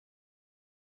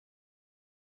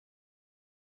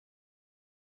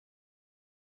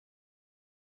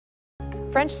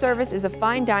French service is a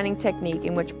fine dining technique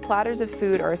in which platters of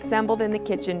food are assembled in the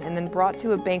kitchen and then brought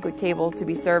to a banquet table to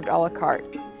be served a la carte.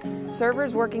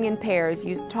 Servers working in pairs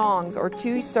use tongs or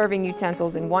 2 serving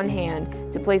utensils in one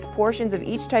hand to place portions of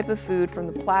each type of food from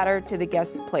the platter to the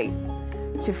guest's plate.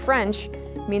 To French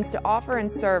means to offer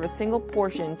and serve a single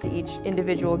portion to each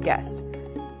individual guest.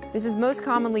 This is most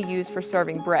commonly used for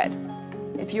serving bread.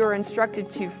 If you are instructed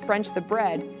to French the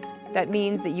bread, that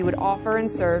means that you would offer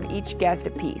and serve each guest a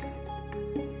piece.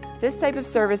 This type of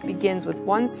service begins with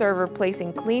one server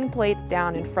placing clean plates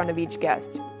down in front of each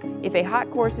guest. If a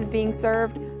hot course is being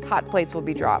served, hot plates will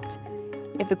be dropped.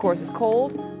 If the course is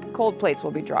cold, cold plates will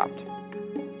be dropped.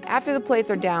 After the plates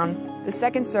are down, the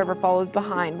second server follows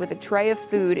behind with a tray of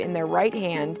food in their right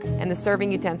hand and the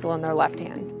serving utensil in their left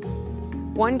hand.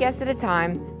 One guest at a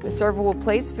time, the server will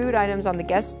place food items on the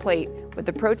guest's plate with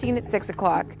the protein at 6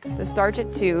 o'clock, the starch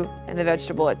at 2, and the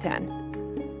vegetable at 10.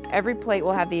 Every plate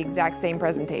will have the exact same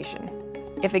presentation.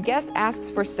 If a guest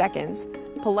asks for seconds,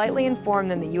 politely inform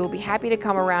them that you will be happy to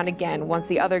come around again once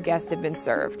the other guests have been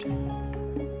served.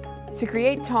 To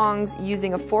create tongs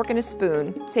using a fork and a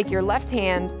spoon, take your left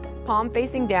hand, palm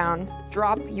facing down,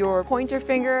 drop your pointer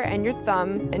finger and your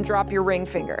thumb, and drop your ring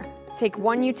finger. Take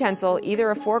one utensil,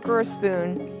 either a fork or a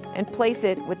spoon, and place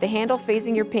it with the handle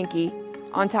facing your pinky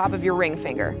on top of your ring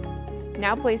finger.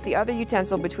 Now place the other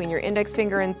utensil between your index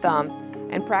finger and thumb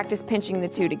and practice pinching the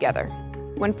two together.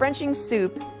 When Frenching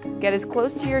soup, get as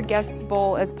close to your guest's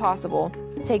bowl as possible.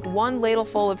 Take 1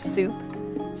 ladleful of soup,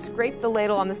 scrape the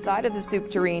ladle on the side of the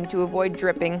soup tureen to avoid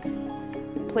dripping,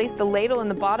 place the ladle in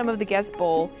the bottom of the guest's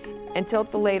bowl, and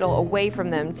tilt the ladle away from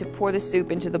them to pour the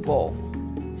soup into the bowl.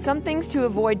 Some things to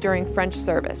avoid during French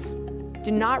service.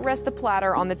 Do not rest the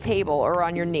platter on the table or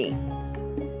on your knee.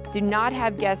 Do not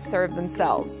have guests serve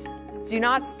themselves. Do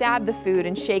not stab the food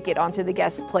and shake it onto the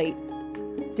guest's plate.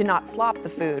 Do not slop the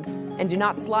food, and do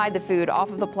not slide the food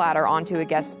off of the platter onto a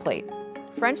guest's plate.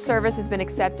 French service has been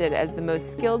accepted as the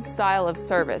most skilled style of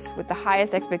service with the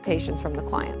highest expectations from the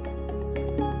client.